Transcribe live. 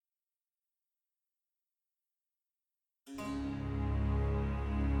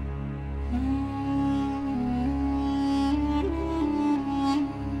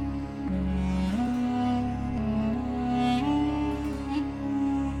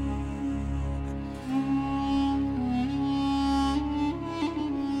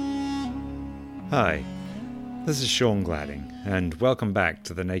Hi, this is Sean Gladding, and welcome back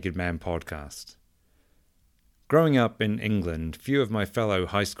to the Naked Man podcast. Growing up in England, few of my fellow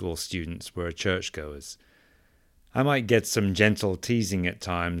high school students were churchgoers. I might get some gentle teasing at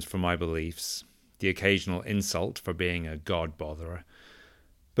times for my beliefs, the occasional insult for being a God-botherer,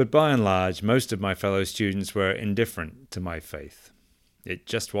 but by and large, most of my fellow students were indifferent to my faith. It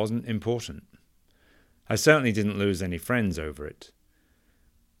just wasn't important. I certainly didn't lose any friends over it.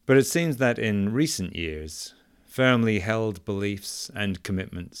 But it seems that in recent years, firmly held beliefs and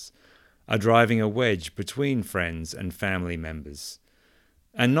commitments are driving a wedge between friends and family members,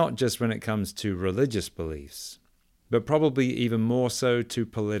 and not just when it comes to religious beliefs, but probably even more so to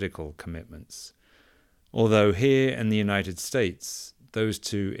political commitments. Although here in the United States, those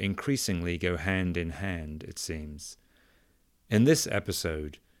two increasingly go hand in hand, it seems. In this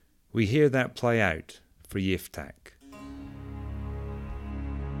episode, we hear that play out for Yiftach.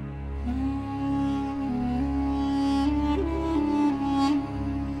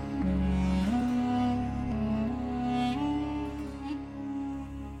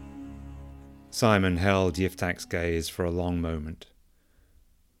 Simon held Yiftach's gaze for a long moment.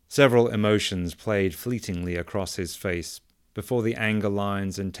 Several emotions played fleetingly across his face before the anger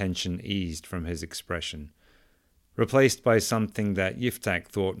lines and tension eased from his expression, replaced by something that Yiftach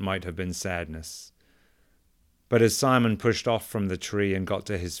thought might have been sadness. But as Simon pushed off from the tree and got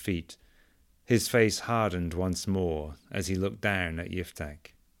to his feet, his face hardened once more as he looked down at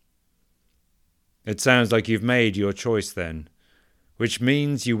Yiftach. "It sounds like you've made your choice then, which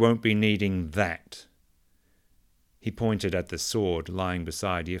means you won't be needing that." He pointed at the sword lying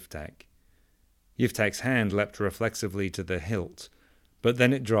beside Yiftach. Yiftach's hand leapt reflexively to the hilt, but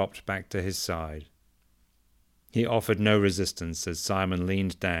then it dropped back to his side. He offered no resistance as Simon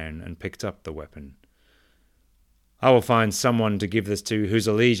leaned down and picked up the weapon. "I will find someone to give this to whose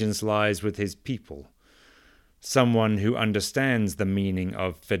allegiance lies with his people, someone who understands the meaning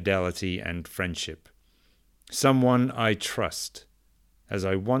of fidelity and friendship, someone I trust, as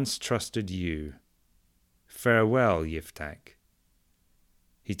I once trusted you. Farewell, Yiftach."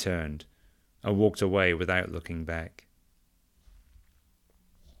 He turned and walked away without looking back.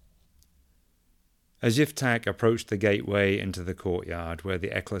 As Yiftach approached the gateway into the courtyard where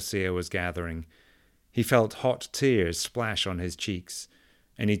the ecclesia was gathering, he felt hot tears splash on his cheeks,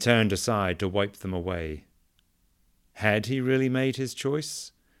 and he turned aside to wipe them away. Had he really made his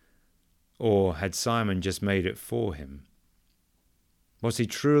choice? Or had Simon just made it for him? Was he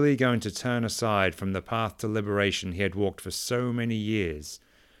truly going to turn aside from the path to liberation he had walked for so many years,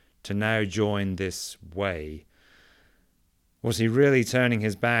 to now join this way? Was he really turning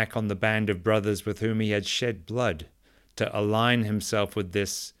his back on the band of brothers with whom he had shed blood, to align himself with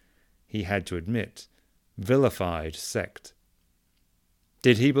this, he had to admit, vilified sect?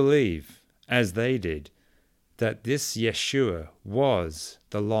 Did he believe, as they did, that this Yeshua was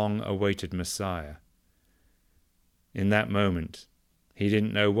the long-awaited Messiah? In that moment, he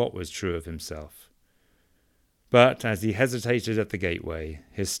didn't know what was true of himself. But as he hesitated at the gateway,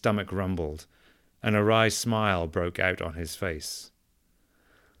 his stomach rumbled, and a wry smile broke out on his face.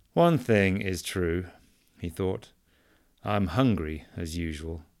 "One thing is true," he thought. "I'm hungry, as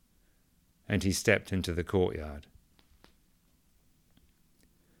usual." And he stepped into the courtyard.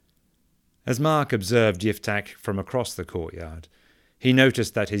 As Mark observed Yiftach from across the courtyard, he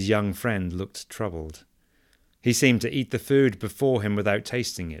noticed that his young friend looked troubled. He seemed to eat the food before him without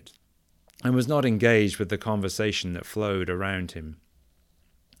tasting it, and was not engaged with the conversation that flowed around him.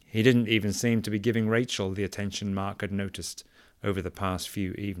 He didn't even seem to be giving Rachel the attention Mark had noticed over the past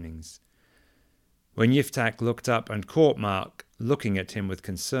few evenings. When Yiftach looked up and caught Mark looking at him with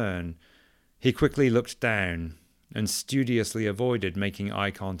concern, he quickly looked down and studiously avoided making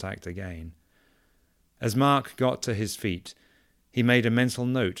eye contact again. As Mark got to his feet, he made a mental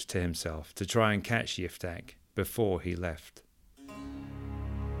note to himself to try and catch Yiftach before he left.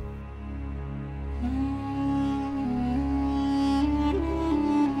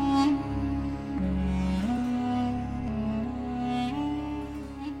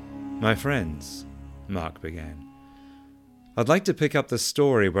 "My friends," Mark began, "I'd like to pick up the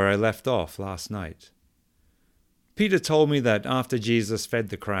story where I left off last night. Peter told me that after Jesus fed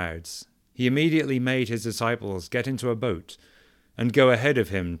the crowds, he immediately made his disciples get into a boat and go ahead of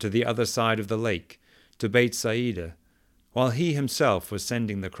him to the other side of the lake, to Bethsaida, while he himself was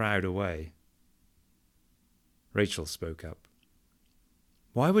sending the crowd away. Rachel spoke up.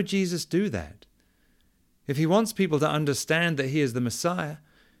 Why would Jesus do that? If he wants people to understand that he is the Messiah,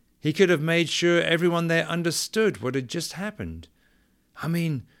 he could have made sure everyone there understood what had just happened. I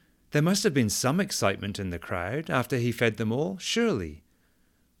mean, there must have been some excitement in the crowd after he fed them all, surely.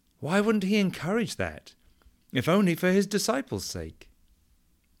 Why wouldn't he encourage that, if only for his disciples' sake?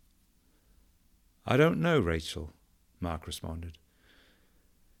 I don't know, Rachel, Mark responded.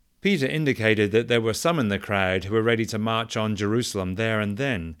 Peter indicated that there were some in the crowd who were ready to march on Jerusalem there and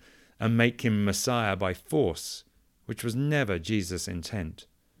then and make him Messiah by force, which was never Jesus' intent.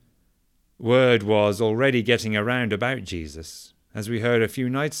 Word was already getting around about Jesus, as we heard a few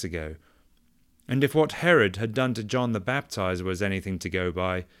nights ago, and if what Herod had done to John the Baptizer was anything to go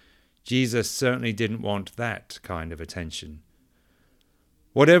by, Jesus certainly didn't want that kind of attention.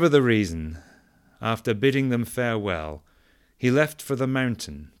 Whatever the reason, after bidding them farewell, he left for the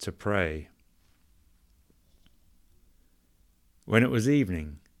mountain to pray. When it was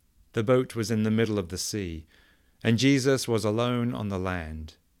evening, the boat was in the middle of the sea, and Jesus was alone on the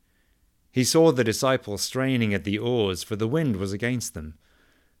land. He saw the disciples straining at the oars, for the wind was against them.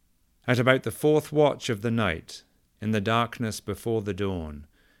 At about the 4th watch of the night, in the darkness before the dawn,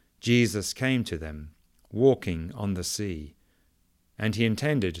 Jesus came to them, walking on the sea, and he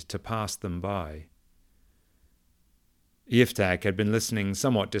intended to pass them by. Yiftach had been listening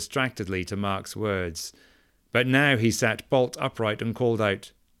somewhat distractedly to Mark's words, but now he sat bolt upright and called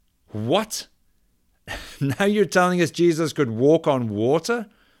out, "What? Now you're telling us Jesus could walk on water?"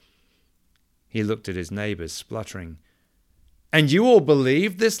 He looked at his neighbours, spluttering. "And you all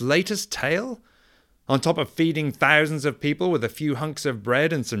believe this latest tale? On top of feeding thousands of people with a few hunks of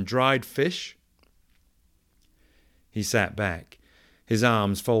bread and some dried fish?" He sat back, his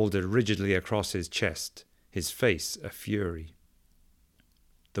arms folded rigidly across his chest, his face a fury.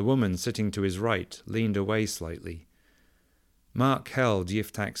 The woman sitting to his right leaned away slightly. Mark held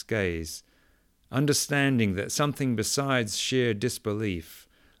Yiftach's gaze, understanding that something besides sheer disbelief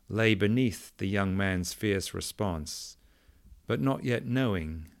lay beneath the young man's fierce response, but not yet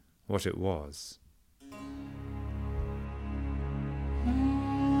knowing what it was.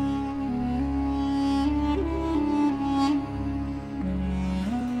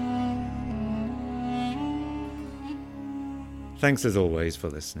 Thanks as always for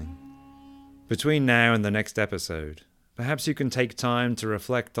listening. Between now and the next episode, perhaps you can take time to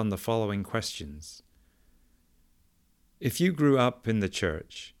reflect on the following questions. If you grew up in the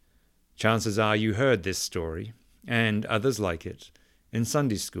church, chances are you heard this story, and others like it, in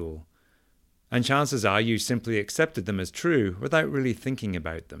Sunday school, and chances are you simply accepted them as true without really thinking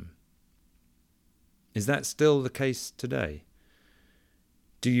about them. Is that still the case today?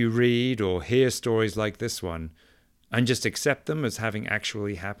 Do you read or hear stories like this one and just accept them as having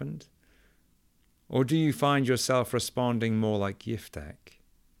actually happened? Or do you find yourself responding more like Yiftach?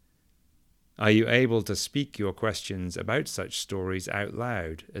 Are you able to speak your questions about such stories out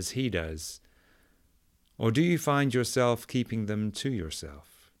loud as he does? Or do you find yourself keeping them to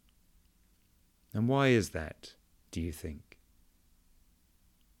yourself? And why is that, do you think?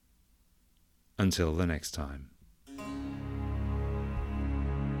 Until the next time.